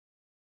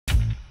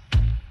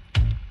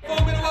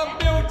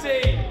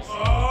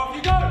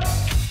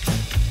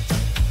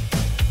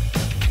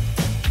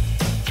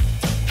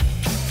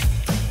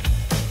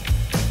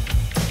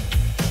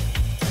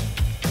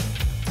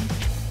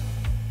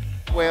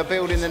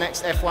building the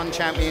next F1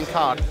 champion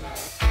car.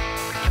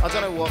 I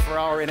don't know what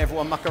Ferrari and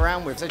everyone muck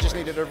around with. They just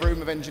needed a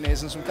room of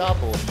engineers and some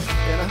cardboard,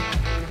 you know?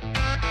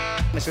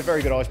 It's a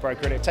very good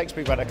icebreaker, and it takes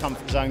people out of their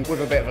comfort zone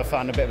with a bit of a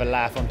fun, a bit of a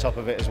laugh on top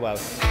of it as well.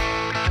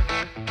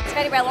 It's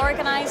very well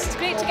organised. It's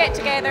great to get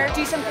together,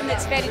 do something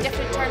that's very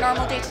different to our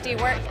normal day-to-day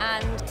work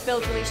and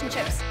build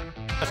relationships.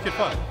 That's good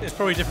fun. It's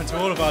probably different to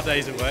all of our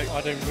days at work.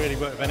 I don't really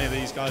work with any of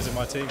these guys in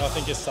my team. I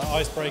think it's that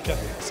icebreaker.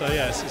 So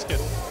yeah, it's good.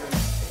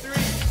 3,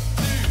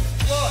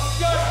 2, 1,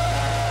 go!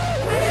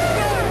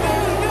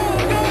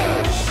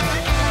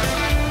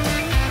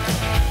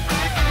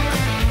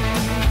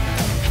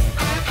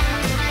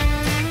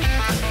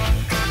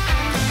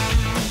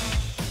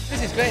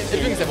 It's great.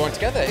 It brings everyone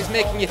together. It's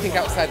making you think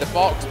outside the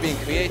box, being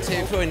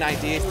creative, throwing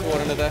ideas to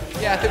one another.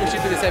 Yeah, I think we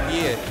should do this every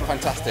year.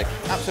 Fantastic.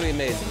 Absolutely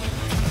amazing.